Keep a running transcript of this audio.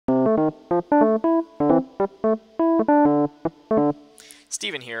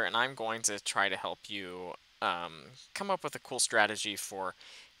Steven here, and I'm going to try to help you come up with a cool strategy for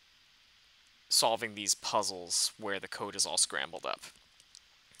solving these puzzles where the code is all scrambled up.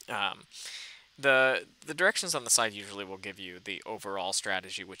 The directions on the side usually will give you the overall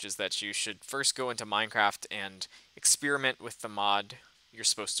strategy, which is that you should first go into Minecraft and experiment with the mod you're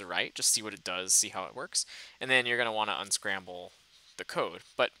supposed to write, just see what it does, see how it works, and then you're going to want to unscramble the code.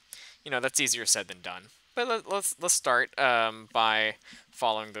 But that's easier said than done. But let's start by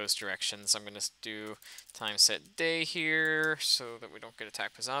following those directions. I'm going to do time set day here so that we don't get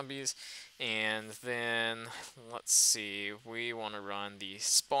attacked by zombies. And then let's see, we want to run the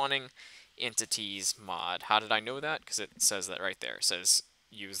spawning entities mod. How did I know that? Because it says that right there. It says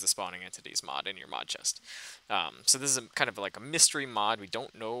use the spawning entities mod in your mod chest. So this is kind of like a mystery mod. We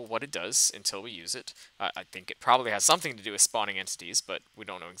don't know what it does until we use it. I think it probably has something to do with spawning entities, but we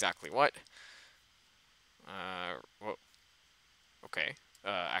don't know exactly what. Whoa. Okay.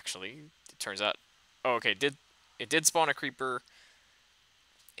 Actually, it turns out... Oh, okay, it did spawn a creeper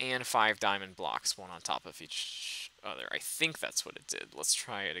and 5 diamond blocks, one on top of each other. I think that's what it did. Let's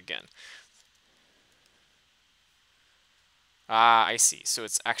try it again. Ah, I see. So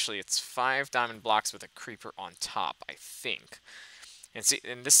it's 5 diamond blocks with a creeper on top, I think. And see,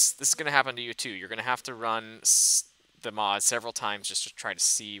 and this is going to happen to you too. You're going to have to run the mod several times just to try to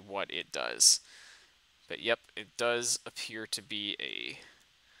see what it does. But yep, it does appear to be a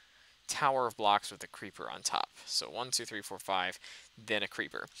tower of blocks with a creeper on top. So 1, 2, 3, 4, 5, then a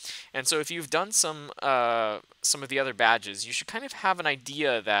creeper. And so if you've done some of the other badges, you should kind of have an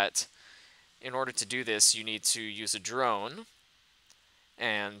idea that in order to do this, you need to use a drone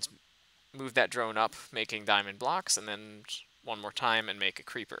and move that drone up, making diamond blocks, and then one more time and make a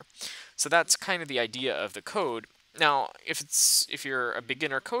creeper. So that's kind of the idea of the code. Now, if you're a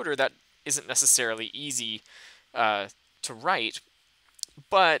beginner coder, that isn't necessarily easy to write,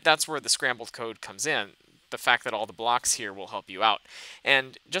 but that's where the scrambled code comes in. The fact that all the blocks here will help you out.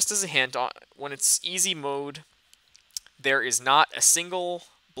 And just as a hint, when it's easy mode, there is not a single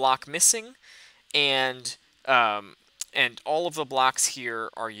block missing, and all of the blocks here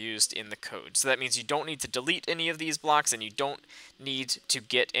are used in the code. So that means you don't need to delete any of these blocks, and you don't need to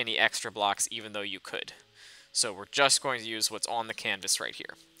get any extra blocks, even though you could. So we're just going to use what's on the canvas right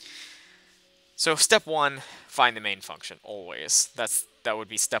here. So step 1, find the main function, always. That would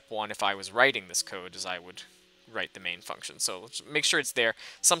be step 1 if I was writing this code, as I would write the main function. So let's make sure it's there.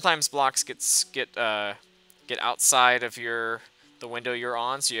 Sometimes blocks get outside of the window you're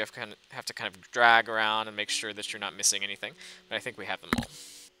on, so you have to kind of drag around and make sure that you're not missing anything. But I think we have them all.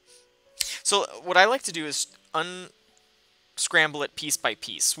 So what I like to do is unscramble it piece by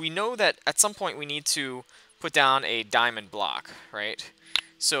piece. We know that at some point we need to put down a diamond block, right?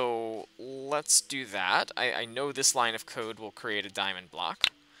 So let's do that. I know this line of code will create a diamond block.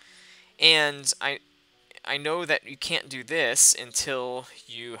 And I know that you can't do this until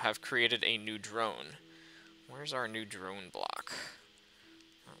you have created a new drone. Where's our new drone block?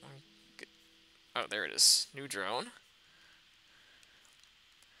 Oh, there it is. New drone.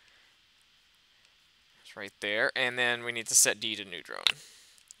 It's right there. And then we need to set D to new drone.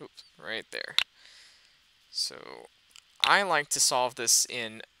 Oops, right there. So I like to solve this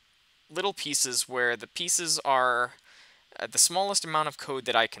in little pieces where the pieces are the smallest amount of code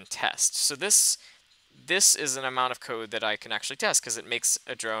that I can test. So this is an amount of code that I can actually test because it makes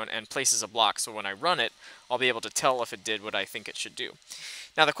a drone and places a block. So when I run it, I'll be able to tell if it did what I think it should do.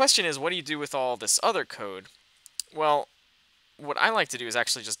 Now the question is, what do you do with all this other code? Well, what I like to do is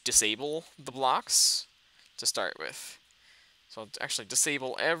actually just disable the blocks to start with. So I'll actually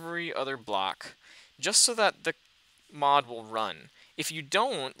disable every other block just so that the mod will run. If you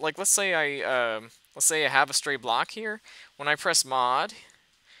don't, like let's say I have a stray block here, when I press mod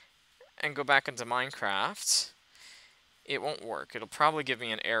and go back into Minecraft, it won't work. It'll probably give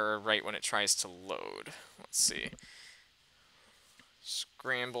me an error right when it tries to load. Let's see.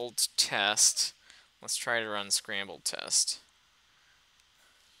 Scrambled test. Let's try to run scrambled test.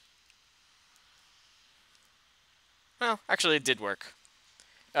 Well, actually it did work.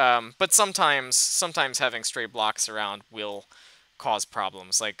 But sometimes having stray blocks around will cause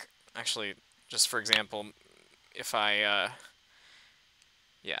problems. Like, actually, just for example, if I,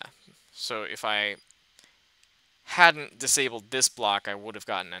 so if I hadn't disabled this block, I would have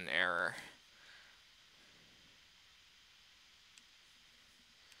gotten an error.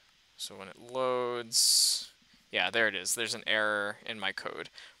 So when it loads, yeah, there it is. There's an error in my code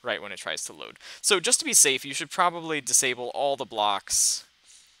right when it tries to load. So just to be safe, you should probably disable all the blocks.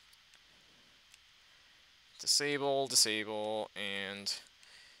 Disable, and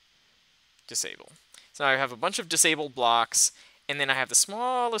disable. So now I have a bunch of disabled blocks, and then I have the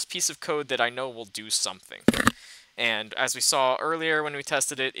smallest piece of code that I know will do something. And as we saw earlier when we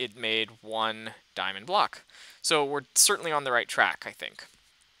tested it, it made 1 diamond block. So we're certainly on the right track, I think.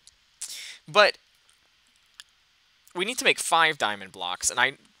 But we need to make 5 diamond blocks, and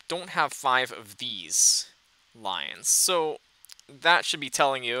I don't have 5 of these lines. So that should be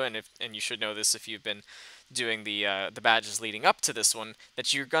telling you, and you should know this if you've been doing the badges leading up to this one,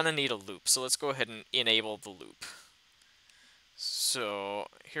 that you're gonna need a loop. So let's go ahead and enable the loop. So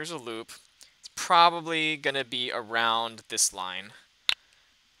here's a loop. It's probably gonna be around this line.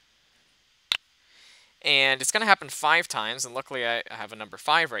 And it's going to happen 5 times, and luckily I have a number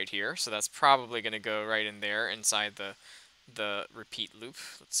 5 right here, so that's probably going to go right in there inside the repeat loop.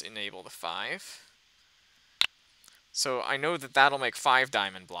 Let's enable the 5. So I know that that'll make 5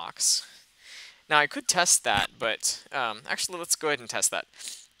 diamond blocks. Now I could test that, but actually let's go ahead and test that.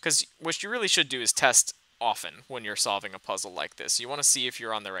 Because what you really should do is test often when you're solving a puzzle like this. You want to see if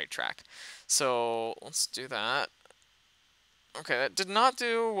you're on the right track. So let's do that. Okay, that did not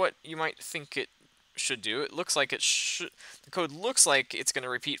do what you might think it should do. It looks like it should. The code looks like it's going to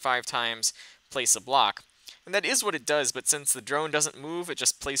repeat 5 times, place a block. And that is what it does, but since the drone doesn't move, it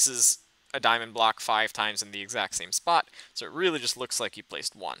just places a diamond block 5 times in the exact same spot. So it really just looks like you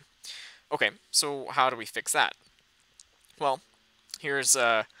placed 1. Okay, so how do we fix that? Well, here's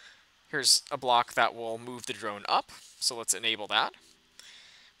a block that will move the drone up. So let's enable that.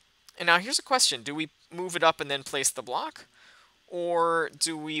 And now here's a question. Do we move it up and then place the block? Or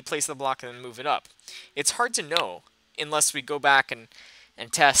do we place the block and then move it up? It's hard to know unless we go back and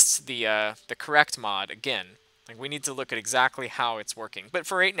test the correct mod again. Like, we need to look at exactly how it's working. But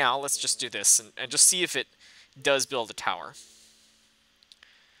for right now, let's just do this and just see if it does build a tower.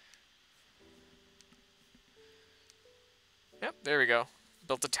 Yep, there we go.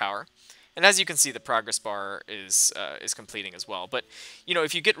 Built a tower. And as you can see, the progress bar is completing as well. But, you know,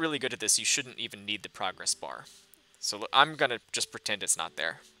 if you get really good at this, you shouldn't even need the progress bar. So I'm going to just pretend it's not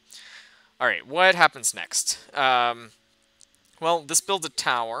there. All right, what happens next? Well, this builds a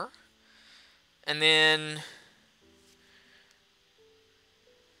tower. And then...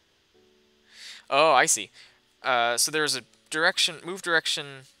 Oh, I see. So there's a move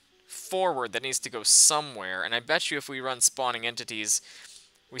direction forward that needs to go somewhere. And I bet you if we run spawning entities,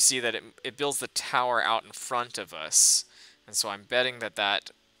 we see that it builds the tower out in front of us. And so I'm betting that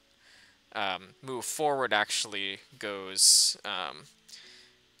move forward actually goes at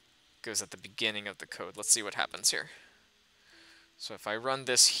the beginning of the code. Let's see what happens here. So if I run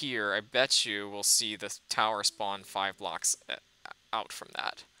this here, I bet you we'll see the tower spawn 5 blocks out from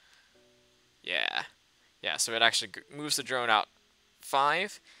that. Yeah, so it actually moves the drone out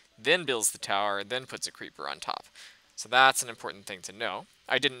 5, then builds the tower, then puts a creeper on top. So that's an important thing to know.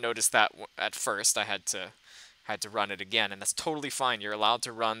 I didn't notice that at first. I had to run it again, and that's totally fine. You're allowed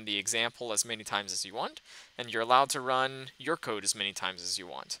to run the example as many times as you want, and you're allowed to run your code as many times as you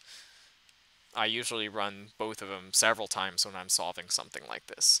want. I usually run both of them several times when I'm solving something like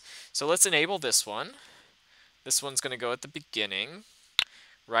this. So let's enable this one. This one's going to go at the beginning.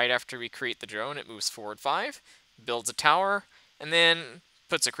 Right after we create the drone, it moves forward 5, builds a tower, and then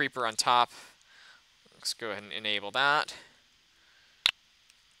puts a creeper on top. Let's go ahead and enable that.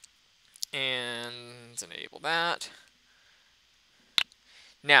 And enable that.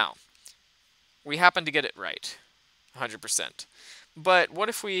 Now, we happen to get it right, 100%. But what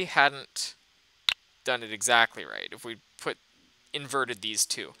if we hadn't done it exactly right? If we inverted these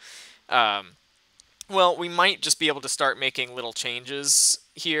two? Well, we might just be able to start making little changes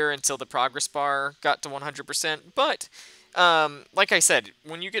here until the progress bar got to 100%. But, like I said,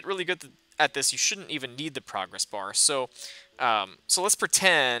 when you get really good at this, you shouldn't even need the progress bar. So let's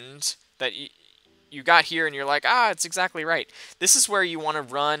pretend that you got here and you're like, it's exactly right. This is where you want to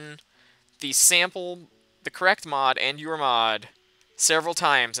run the correct mod and your mod several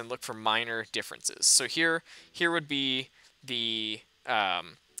times and look for minor differences. So here would be the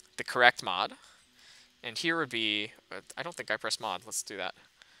correct mod. And here would be, I don't think I pressed mod. Let's do that.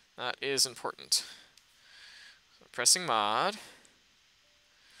 That is important. So pressing mod.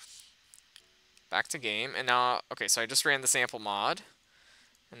 Back to game. And now, okay, so I just ran the sample mod.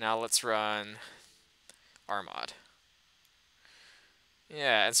 And now let's run our mod.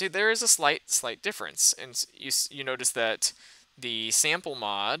 Yeah, and see, there is a slight difference. And you notice that the sample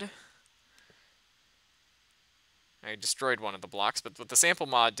mod, I destroyed one of the blocks, but what the sample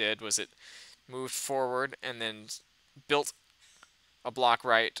mod did was it moved forward and then built a block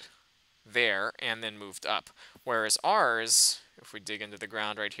right there and then moved up. Whereas ours, if we dig into the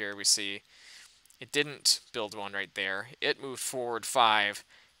ground right here, we see it didn't build one right there. It moved forward 5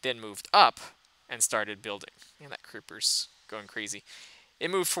 then moved up and started building. Man, that creeper's going crazy. It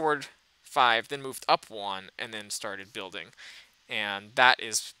moved forward 5, then moved up 1, and then started building. And that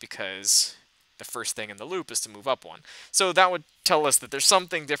is because the first thing in the loop is to move up 1. So that would tell us that there's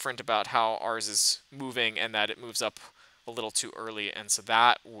something different about how ours is moving and that it moves up a little too early. And so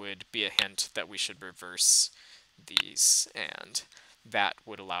that would be a hint that we should reverse these, and that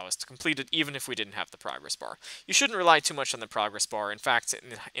would allow us to complete it even if we didn't have the progress bar. You shouldn't rely too much on the progress bar. In fact,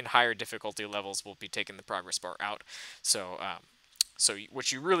 in higher difficulty levels, we'll be taking the progress bar out. So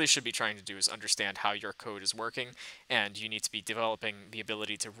what you really should be trying to do is understand how your code is working, and you need to be developing the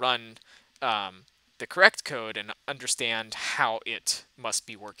ability to run the correct code and understand how it must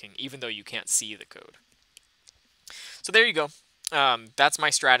be working, even though you can't see the code. So there you go. That's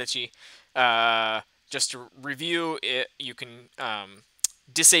my strategy. Just to review it, you can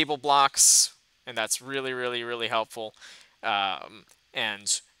disable blocks, and that's really, really, really helpful.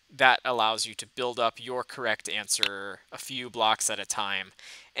 And that allows you to build up your correct answer a few blocks at a time.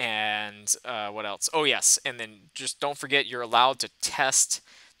 And what else? Oh, yes. And then just don't forget you're allowed to test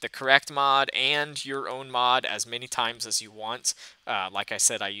the correct mod and your own mod as many times as you want. Like I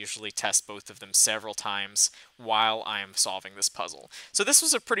said, I usually test both of them several times while I'm solving this puzzle. So this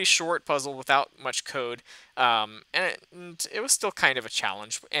was a pretty short puzzle without much code, and it was still kind of a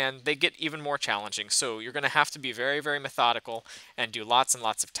challenge, and they get even more challenging. So you're going to have to be very, very methodical and do lots and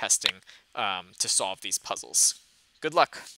lots of testing to solve these puzzles. Good luck.